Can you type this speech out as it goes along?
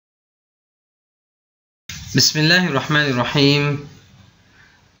Bismillahir Rahmanir Rahim.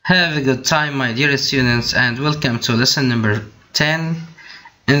 Have a good time, my dear students, and welcome to lesson number 10.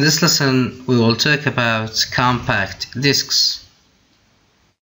 In this lesson, we will talk about compact discs.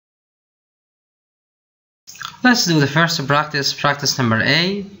 Let's do the first practice number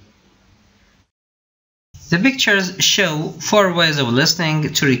A. The pictures show 4 ways of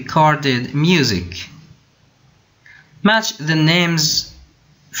listening to recorded music. Match the names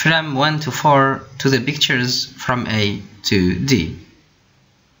from 1 to 4 to the pictures from A to D.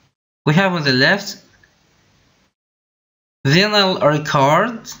 We have on the left vinyl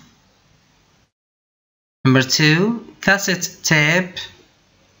record, number 2 cassette tape,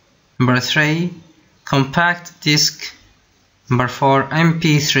 number 3 compact disc, number 4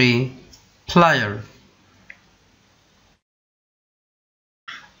 MP3 player.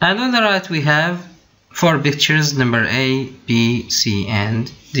 And on the right we have 4 pictures, number A, B, C, and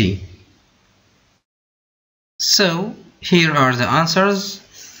D. So here are the answers.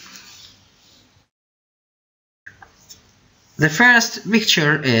 The first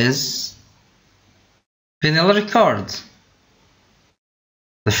picture is vinyl record.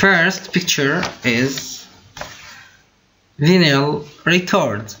 The first picture is vinyl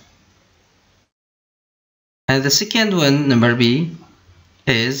record. And the second one, number B,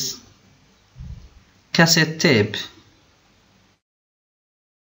 is cassette tape.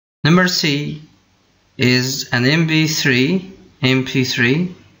 Number C is an MP3,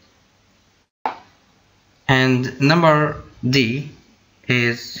 and number D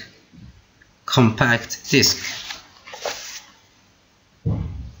is compact disc.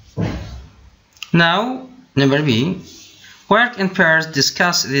 Now, number B, work in pairs,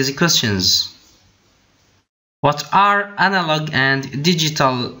 discuss these questions. What are analog and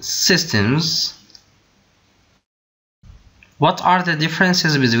digital systems? What are the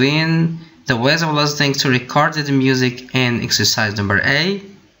differences between the ways of listening to recorded music in exercise number A?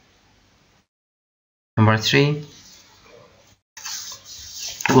 Number 3.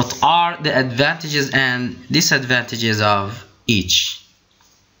 What are the advantages and disadvantages of each?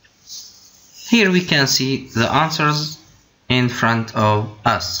 Here we can see the answers in front of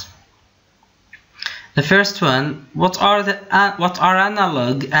us. The first one, what are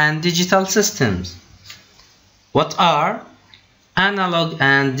analog and digital systems? What are analog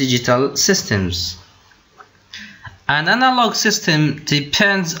and digital systems? An analog system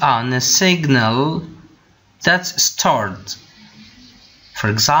depends on a signal that's stored, for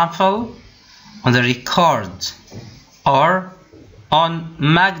example, on the record or on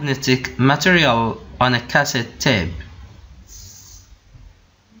magnetic material on a cassette tape.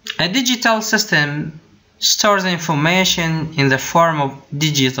 A digital system stores information in the form of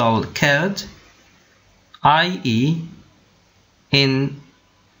digital code, i.e. in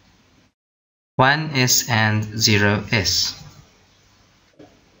 1s and 0s.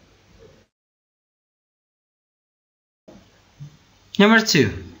 Number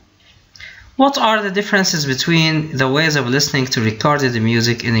 2. What are the differences between the ways of listening to recorded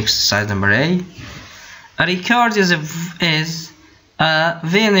music in exercise number A? A record is a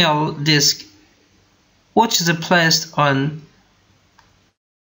vinyl disc which is placed on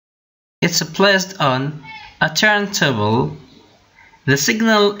a turntable. The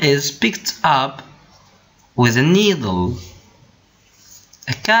signal is picked up with a needle.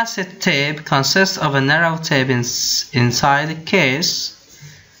 A cassette tape consists of a narrow tape inside a case.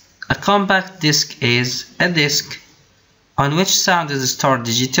 A compact disc is a disc on which sound is stored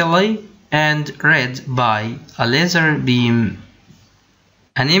digitally and read by a laser beam.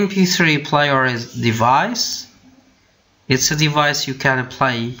 An MP3 player is a device. It's a device you can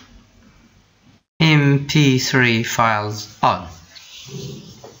play MP3 files on.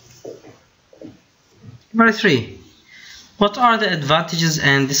 Number 3. What are the advantages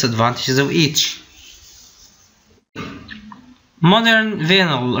and disadvantages of each? Modern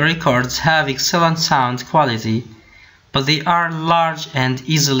vinyl records have excellent sound quality, but they are large and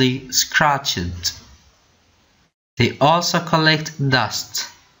easily scratched. They also collect dust.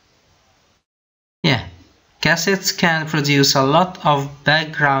 Cassettes can produce a lot of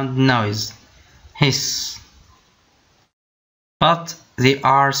background noise, hiss, but they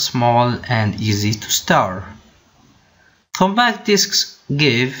are small and easy to store. Compact discs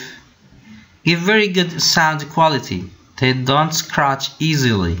give very good sound quality. They don't scratch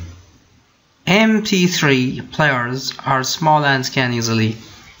easily. MP3 players are small and can easily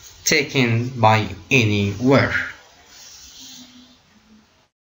taken by anywhere.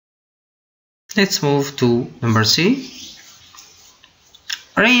 Let's move to number C.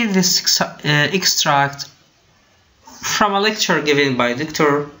 Read this extract from a lecture given by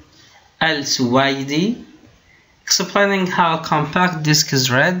Dr. Al-Suwaidi Explaining how compact disk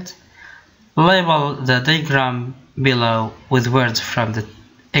is read, label the diagram below with words from the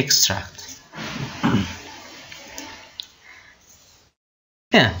extract.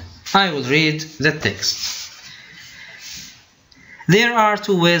 I will read the text. There are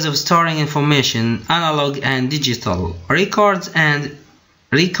two ways of storing information, analog and digital. Records and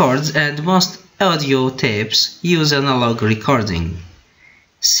most audio tapes use analog recording.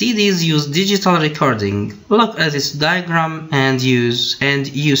 CDs use digital recording. Look at this diagram and you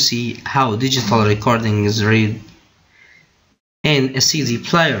see how digital recording is read in a CD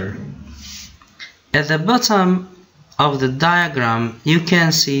player. At the bottom of the diagram, you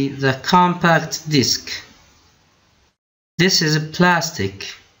can see the compact disc. This is a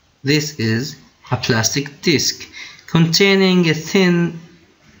plastic disc containing a thin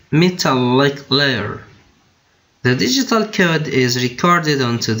metal-like layer. The digital code is recorded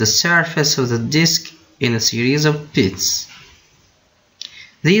onto the surface of the disc in a series of bits.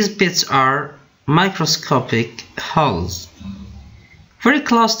 These bits are microscopic holes, very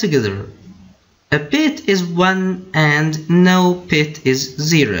close together. A bit is 1 and no bit is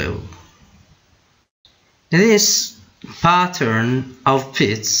 0. This pattern of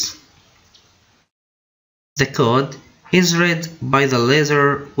bits, the code, is read by the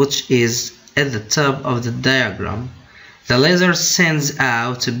laser which is at the top of the diagram. The laser sends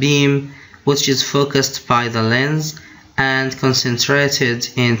out a beam which is focused by the lens and concentrated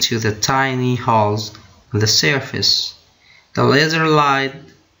into the tiny holes on the surface. The laser light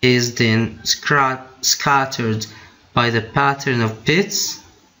is then scattered by the pattern of bits,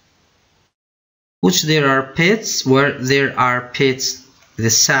 which there are pits. Where there are pits, the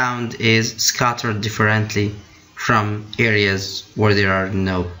sound is scattered differently from areas where there are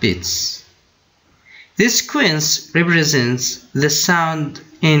no bits. This sequence represents the sound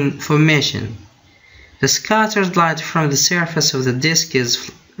information. The scattered light from the surface of the disc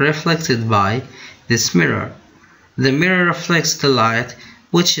is reflected by this mirror. The mirror reflects the light,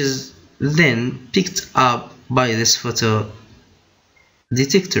 which is then picked up by this photo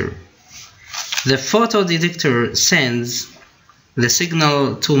detector. The photo detector sends the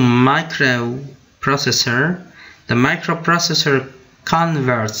signal to microprocessor. The microprocessor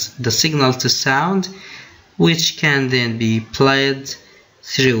converts the signal to sound, which can then be played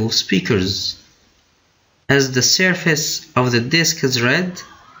through speakers. As the surface of the disc is read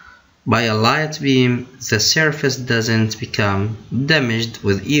by a light beam, the surface doesn't become damaged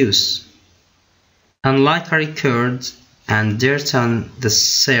with use. Unlike a record, and dirt on the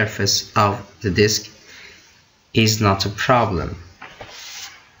surface of the disc is not a problem.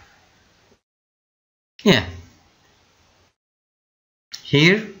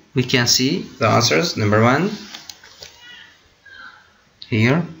 Here we can see the answers. Number 1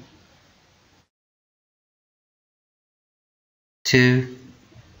 here, 2,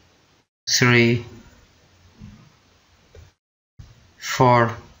 3,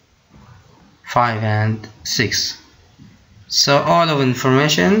 4, 5 and 6. So all of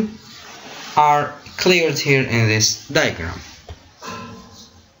information are cleared here in this diagram.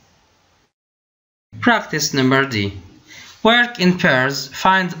 Practice number D. Work in pairs,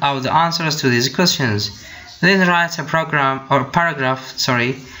 find out the answers to these questions. Then write a paragraph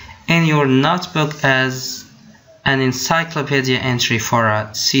in your notebook as an encyclopedia entry for a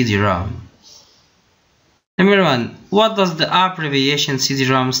CD-ROM. Number 1. What does the abbreviation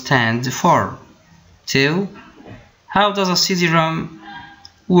CD-ROM stand for? 2. How does a CD-ROM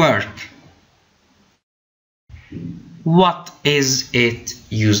work? What is it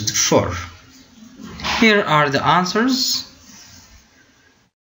used for? Here are the answers.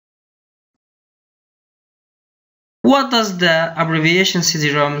 What does the abbreviation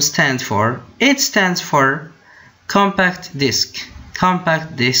CD-ROM stand for? It stands for compact disc.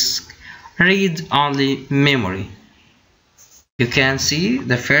 Compact disc, read-only memory. You can see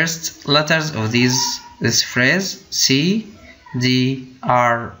the first letters of this phrase, C-D-R-O-M.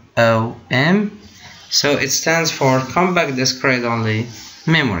 So it stands for compact disk read-only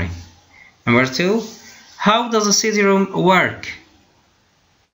memory. Number 2, how does a CD-ROM work?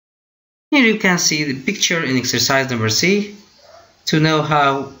 Here you can see the picture in exercise number C to know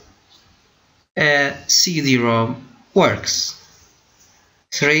how a CD-ROM works.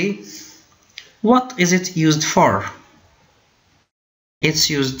 3, what is it used for? It's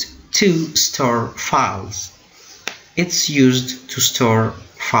used to store files. It's used to store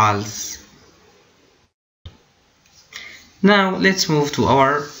files. Now let's move to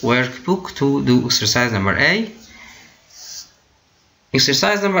our workbook to do exercise number A.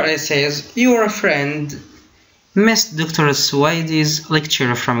 Exercise number A says, your friend missed Dr. Suwaidi's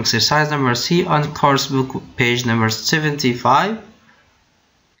lecture from exercise number C on course book page number 75.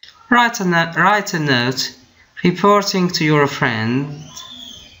 Write a note reporting to your friend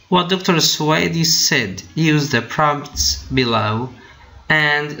what Dr. Suwaidi said. Use the prompts below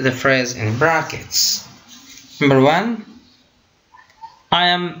and the phrase in brackets. Number 1. I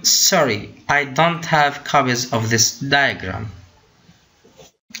am sorry, I don't have copies of this diagram.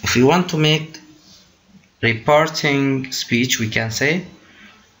 If we want to make reporting speech, we can say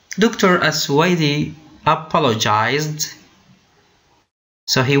Dr. Suwaidi apologized,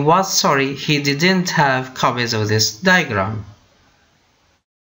 so he was sorry he didn't have copies of this diagram.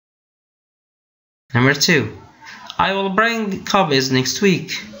 Number 2. I will bring copies next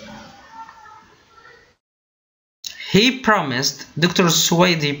week. He promised, Dr.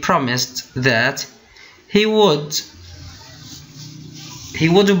 Suwaidi promised that he would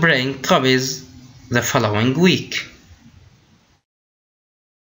bring copies the following week.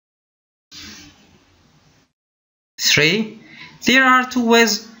 3. There are two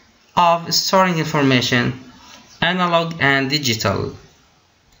ways of storing information, analog and digital.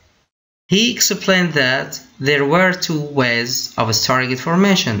 He explained that there were two ways of storing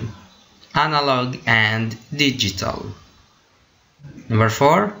information, analog and digital. Number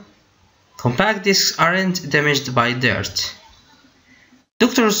 4. Compact discs aren't damaged by dirt.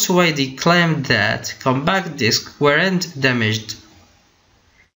 Dr. Suwaidi claimed that compact discs weren't damaged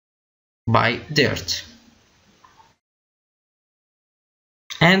by dirt.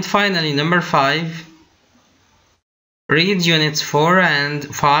 And finally, number 5. Read units 4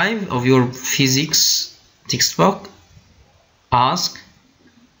 and 5 of your physics textbook. Ask.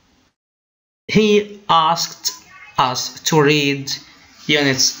 He asked us to read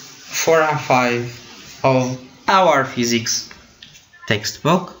units 4 and 5 of our physics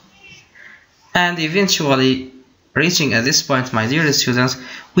textbook, and eventually, reaching at this point, my dear students,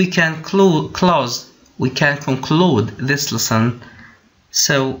 we can conclude this lesson.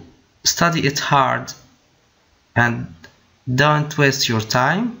 So study it hard and don't waste your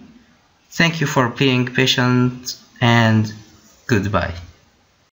time. Thank you for being patient, and goodbye.